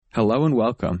Hello and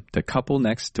welcome to Couple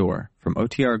Next Door from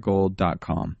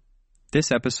OTRGold.com.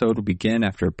 This episode will begin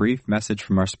after a brief message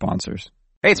from our sponsors.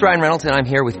 Hey, it's Ryan Reynolds, and I'm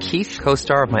here with Keith,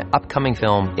 co-star of my upcoming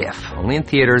film, If, only in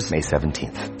theaters May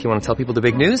 17th. Do you want to tell people the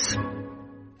big news?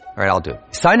 All right, I'll do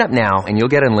it. Sign up now and you'll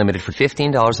get unlimited for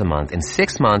 $15 a month and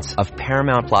 6 months of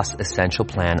Paramount Plus Essential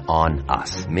Plan on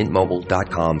us.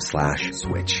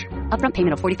 MintMobile.com/switch. Upfront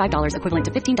payment of $45 equivalent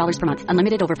to $15 per month.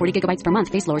 Unlimited over 40 gigabytes per month.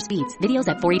 Face lower speeds. Videos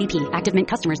at 480p. Active Mint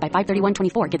customers by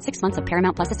 531.24 get 6 months of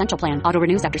Paramount Plus Essential Plan. Auto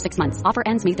renews after 6 months. Offer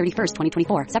ends May 31st,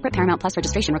 2024. Separate Paramount Plus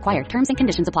registration required. Terms and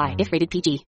conditions apply if rated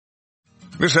PG.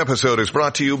 This episode is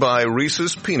brought to you by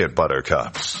Reese's Peanut Butter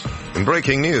Cups. In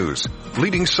breaking news,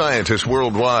 leading scientists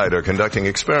worldwide are conducting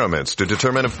experiments to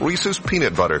determine if Reese's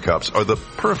Peanut Butter Cups are the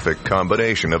perfect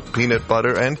combination of peanut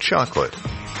butter and chocolate.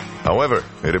 However,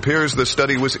 it appears the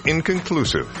study was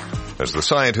inconclusive, as the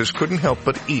scientists couldn't help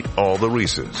but eat all the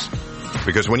Reese's.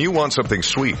 Because when you want something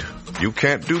sweet, you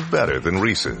can't do better than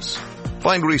Reese's.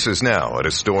 Find Reese's now at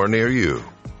a store near you.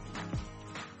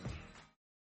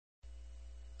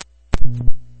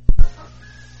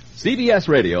 CBS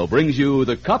Radio brings you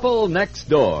The Couple Next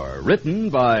Door,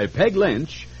 written by Peg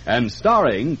Lynch and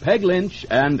starring Peg Lynch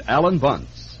and Alan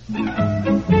Bunce.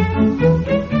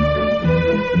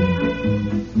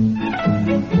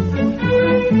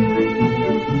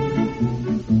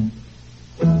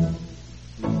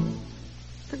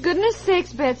 For goodness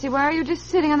sakes, Betsy, why are you just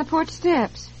sitting on the porch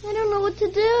steps? I don't know what to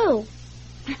do.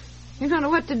 You don't know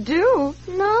what to do?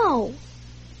 No.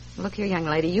 Look here, young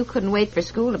lady, you couldn't wait for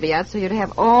school to be out so you'd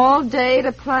have all day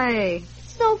to play.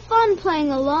 It's no fun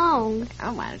playing alone.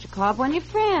 Oh, why don't you call up one of your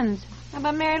friends? How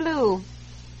about Mary Lou?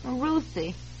 Or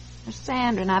Ruthie? Or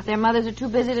Sandra? Now, if their mothers are too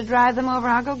busy to drive them over,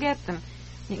 I'll go get them.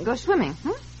 You can go swimming,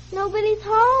 huh? Nobody's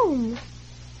home.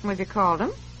 What have you called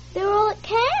them? They're all at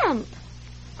camp.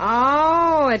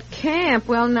 Oh, at camp.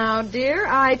 Well, now, dear,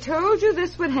 I told you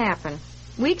this would happen.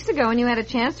 Weeks ago when you had a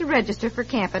chance to register for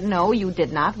camp, and no, you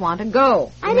did not want to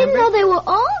go. I didn't know they were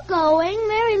all going.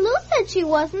 Mary Lou said she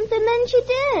wasn't, and then she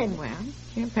did. Well,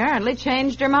 she apparently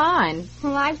changed her mind.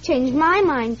 Well, I've changed my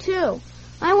mind, too.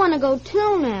 I want to go,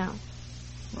 too, now.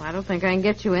 Well, I don't think I can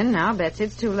get you in now, Betsy.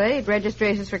 It's too late.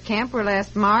 Registrations for camp were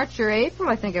last March or April,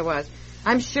 I think it was.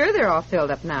 I'm sure they're all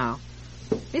filled up now.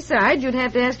 Besides, you'd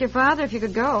have to ask your father if you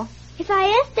could go. If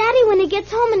I ask Daddy when he gets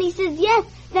home and he says yes,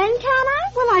 then can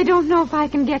I? Well, I don't know if I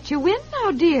can get you in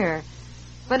now, dear.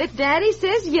 But if Daddy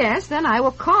says yes, then I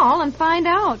will call and find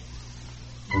out.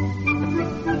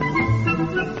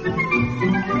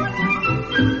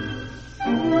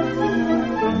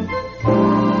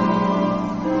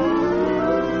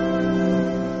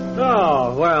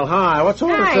 Oh, well, hi. What's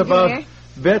all Hi, this about dear.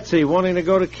 Betsy wanting to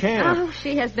go to camp? Oh,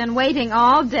 she has been waiting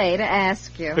all day to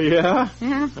ask you. Yeah?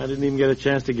 Yeah. I didn't even get a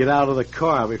chance to get out of the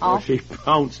car before she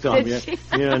pounced on me. Did she?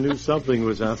 Yeah, I knew something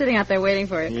was up. Sitting out there waiting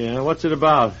for you. Yeah, what's it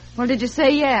about? Well, did you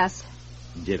say yes?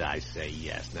 Did I say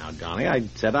yes now, Donnie? I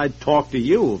said I'd talk to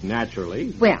you,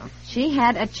 naturally. Well, she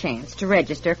had a chance to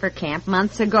register for camp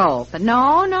months ago. But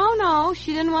no,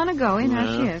 she didn't want to go. You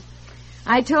know, she is.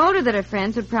 I told her that her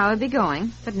friends would probably be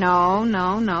going. But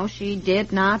no, she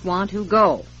did not want to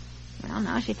go. Well,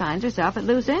 now she finds herself at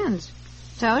loose ends.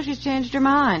 So she's changed her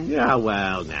mind. Yeah,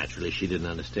 well, naturally, she didn't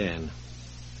understand.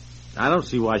 I don't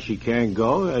see why she can't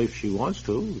go if she wants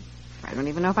to. I don't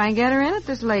even know if I can get her in at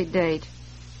this late date.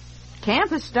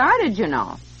 Camp has started, you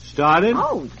know. Started?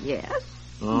 Oh, yes.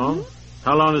 Oh? Mm-hmm.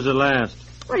 How long does it last?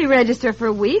 Well, you register for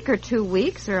a week or 2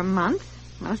 weeks or a month.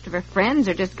 Most of her friends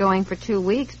are just going for 2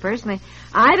 weeks. Personally,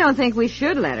 I don't think we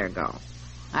should let her go.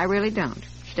 I really don't.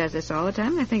 She does this all the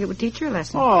time, and I think it would teach her a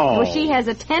lesson. Oh. Well, she has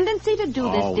a tendency to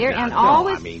do this, dear, and no,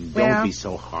 always... don't be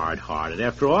so hard-hearted.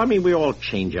 After all, we all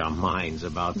change our minds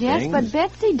about things. Yes, but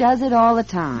Betsy does it all the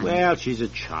time. Well, she's a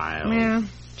child. Yeah,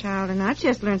 child or not, she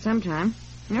has to learn sometime.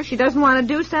 You know, she doesn't want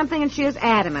to do something, and she is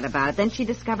adamant about it. Then she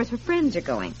discovers her friends are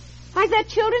going. Like that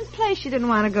children's play she didn't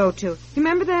want to go to. You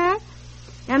remember that?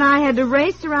 And I had to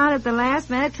race around at the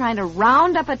last minute trying to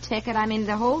round up a ticket.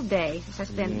 The whole day I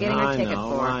spent getting a ticket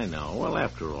for her. I know. Well,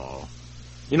 after all.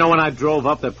 You know, when I drove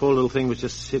up, that poor little thing was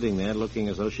just sitting there looking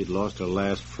as though she'd lost her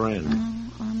last friend.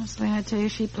 Oh, honestly, I tell you,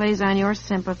 she plays on your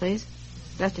sympathies.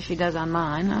 Just as she does on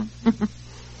mine, huh?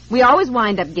 We always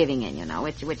wind up giving in, you know,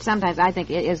 which sometimes I think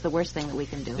is the worst thing that we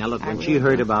can do. Now, look, when she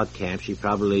heard about camp, she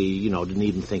probably, didn't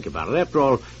even think about it. After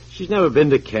all, she's never been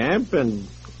to camp, and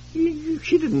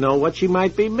she didn't know what she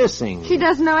might be missing. She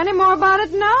doesn't know any more about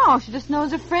it now. She just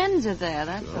knows her friends are there,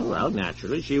 that's all. Well,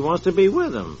 naturally, she wants to be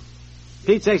with them.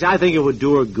 Pete's sakes, I think it would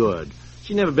do her good.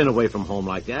 She's never been away from home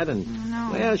like that, and,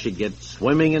 well, she'd get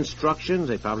swimming instructions.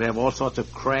 They probably have all sorts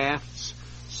of crafts,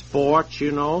 sports,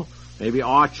 maybe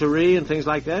archery and things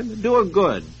like that. Do her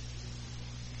good.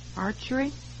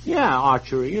 Archery? Yeah,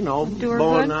 archery, Do her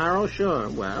bow good? and arrow, sure.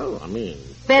 Well, I mean...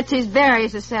 Betsy's very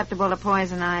susceptible to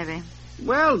poison ivy.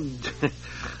 Well,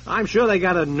 I'm sure they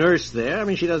got a nurse there. I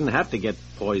mean, she doesn't have to get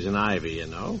poison ivy, I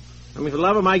mean, for the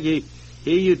love of Mike,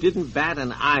 you didn't bat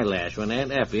an eyelash when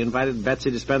Aunt Effie invited Betsy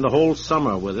to spend the whole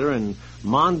summer with her in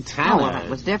Montana. Oh, well, that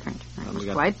was different. That was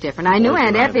quite different. I knew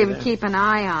Aunt Effie would keep an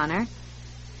eye on her.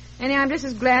 Anyway, I'm just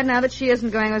as glad now that she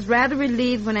isn't going. I was rather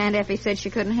relieved when Aunt Effie said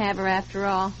she couldn't have her after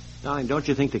all. Darling, don't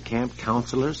you think the camp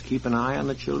counselors keep an eye on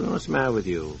the children? What's the matter with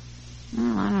you?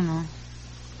 Well, I don't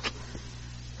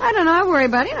know. I worry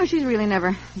about it. She's really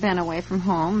never been away from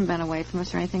home, been away from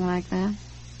us or anything like that.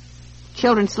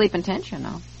 Children sleep in tents,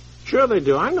 Sure they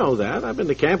do. I know that. I've been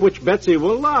to camp, which Betsy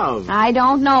will love. I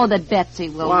don't know that Betsy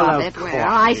will love it. Well,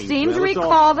 I seem to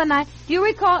recall the night. Do you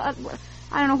recall?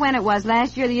 I don't know when it was,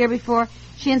 last year or the year before.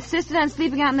 She insisted on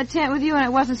sleeping out in the tent with you, and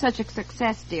it wasn't such a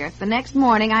success, dear. The next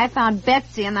morning, I found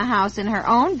Betsy in the house in her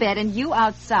own bed, and you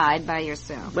outside by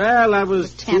yourself. Well, that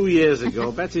was 2 years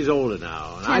ago. Betsy's older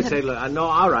now. And I say, no,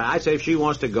 all right. I say if she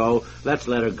wants to go, let's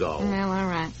let her go. Well, all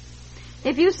right.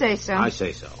 If you say so. I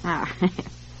say so. Oh.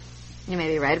 You may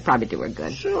be right. It'd probably do her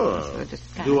good. Sure. So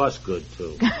just do us good,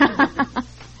 too. I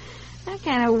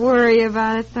kind of worry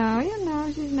about it,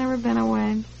 though. She's never been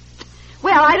away.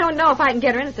 Well, I don't know if I can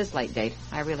get her in at this late date.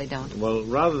 I really don't. Well,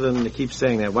 rather than keep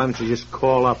saying that, why don't you just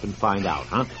call up and find out,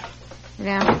 huh?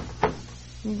 Yeah.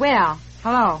 Well,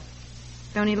 hello.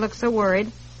 Don't you look so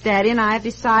worried. Daddy and I have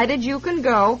decided you can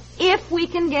go if we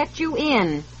can get you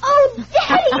in. Oh,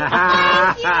 Daddy!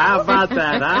 Thank you. How about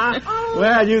that, huh?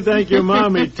 Well, you thank your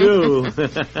mommy, too.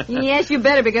 Yes, you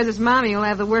better, because it's Mommy who'll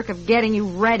have the work of getting you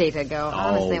ready to go.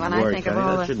 Honestly, when I think of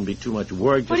all that shouldn't be too much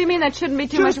work. What do you mean that shouldn't be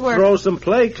too much work? Throw some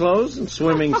play clothes and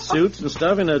swimming suits and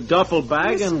stuff in a duffel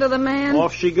bag. Listen to the man.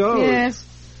 Off she goes. Yes.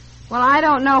 Well, I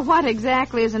don't know what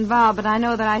exactly is involved, but I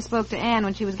know that I spoke to Ann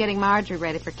when she was getting Marjorie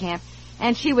ready for camp.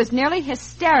 And she was nearly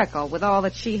hysterical with all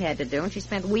that she had to do, and she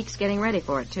spent weeks getting ready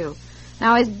for it, too.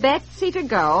 Now, is Betsy to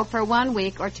go for 1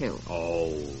 week or 2?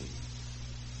 Oh.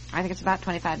 I think it's about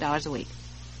 $25 a week.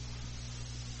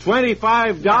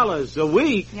 $25 a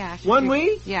week? Yeah. 1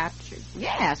 week? Yeah, sure.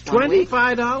 Yes, 1 week.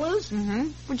 $25? Mm-hmm.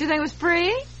 Would you think it was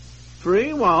free?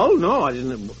 Free? Well, no, I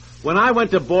didn't. When I went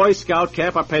to Boy Scout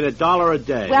camp, I paid $1 a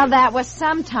day. Well, that was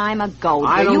some time ago.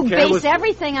 I don't you care. base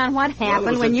everything on what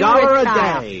happened when you were were a a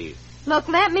child. day. Look,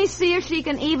 let me see if she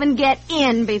can even get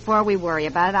in before we worry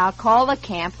about it. I'll call the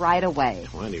camp right away.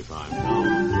 $25.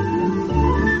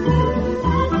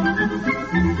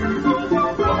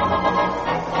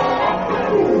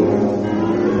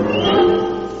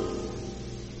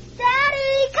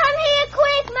 Daddy, come here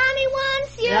quick. Mommy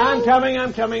wants you. Yeah, I'm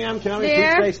coming.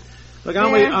 Dear? Look,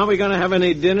 aren't we going to have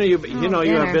any dinner? You know,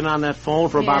 you dinner. have been on that phone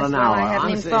for about an hour. I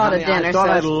haven't Honestly, even thought of honey, dinner. I thought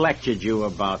so I'd lectured you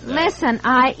about that. Listen,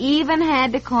 I even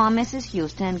had to call Mrs.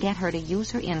 Houston and get her to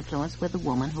use her influence with the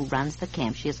woman who runs the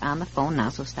camp. She is on the phone now,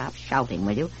 so stop shouting,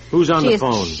 will you? Who's on the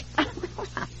phone?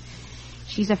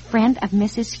 She's a friend of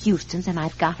Mrs. Houston's, and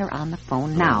I've got her on the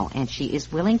phone now. And she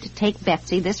is willing to take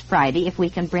Betsy this Friday if we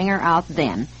can bring her out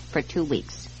then for 2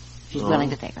 weeks. She's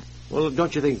willing to take her. Well,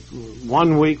 don't you think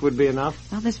 1 week would be enough?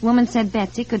 Well, this woman said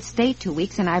Betsy could stay 2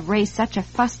 weeks, and I've raised such a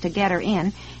fuss to get her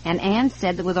in. And Ann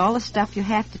said that with all the stuff you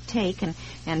have to take and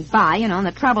buy, and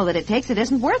the trouble that it takes, it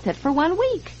isn't worth it for 1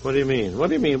 week. What do you mean?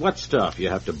 What stuff you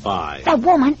have to buy? The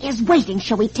woman is waiting.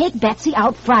 Shall we take Betsy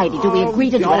out Friday? Do we agree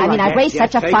to do it? I mean, I've raised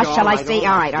such a fuss. Shall I say?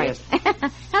 All right. Yes.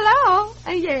 Hello?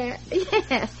 Yes.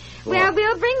 Well,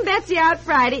 we'll bring Betsy out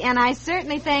Friday, and I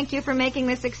certainly thank you for making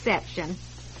this exception.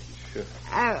 Sure.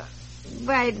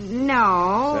 But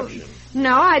no. Exception.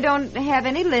 No, I don't have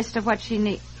any list of what she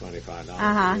needs. $25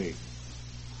 Uh-huh. a week.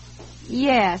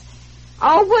 Yes.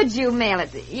 Oh, would you mail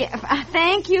it? Yeah,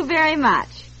 thank you very much.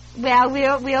 Well,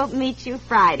 we'll meet you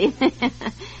Friday.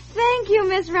 Thank you,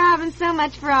 Miss Robbins, so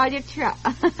much for all your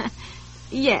trouble.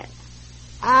 Yes.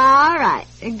 All right.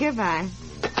 Goodbye.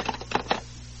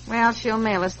 Well, she'll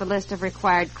mail us the list of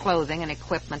required clothing and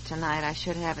equipment tonight. I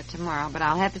should have it tomorrow, but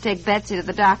I'll have to take Betsy to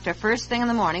the doctor first thing in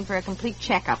the morning for a complete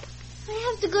checkup.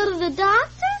 I have to go to the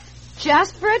doctor?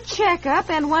 Just for a checkup,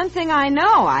 and one thing I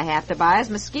know I have to buy is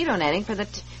mosquito netting for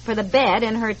the bed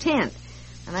in her tent.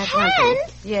 And that's one thing.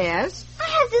 Tent? Yes. I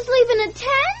have to sleep in a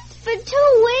tent for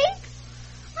 2 weeks?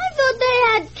 I thought they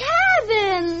had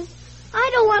cabins. I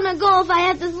don't want to go if I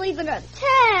have to sleep in a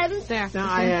tent. There. Now,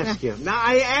 I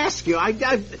ask you.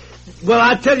 Well,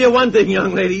 I'll tell you one thing,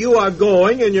 young lady. You are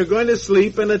going, and you're going to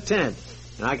sleep in a tent.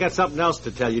 And I got something else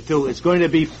to tell you, too. It's going to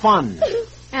be fun.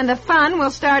 And the fun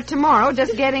will start tomorrow,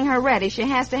 just getting her ready. She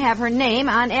has to have her name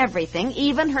on everything,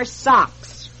 even her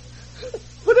socks.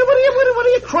 What are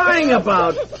you crying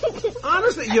about?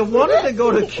 Honestly, you wanted to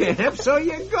go to camp, so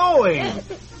you're going.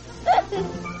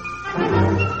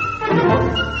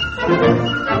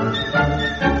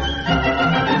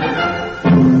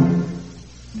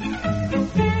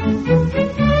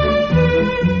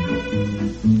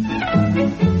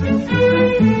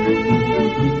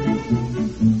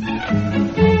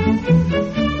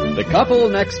 The Couple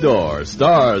Next Door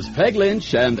stars Peg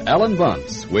Lynch and Alan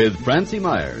Bunce with Francie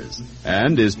Myers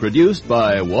and is produced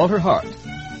by Walter Hart,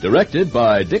 directed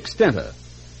by Dick Stenta.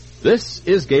 This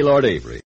is Gaylord Avery.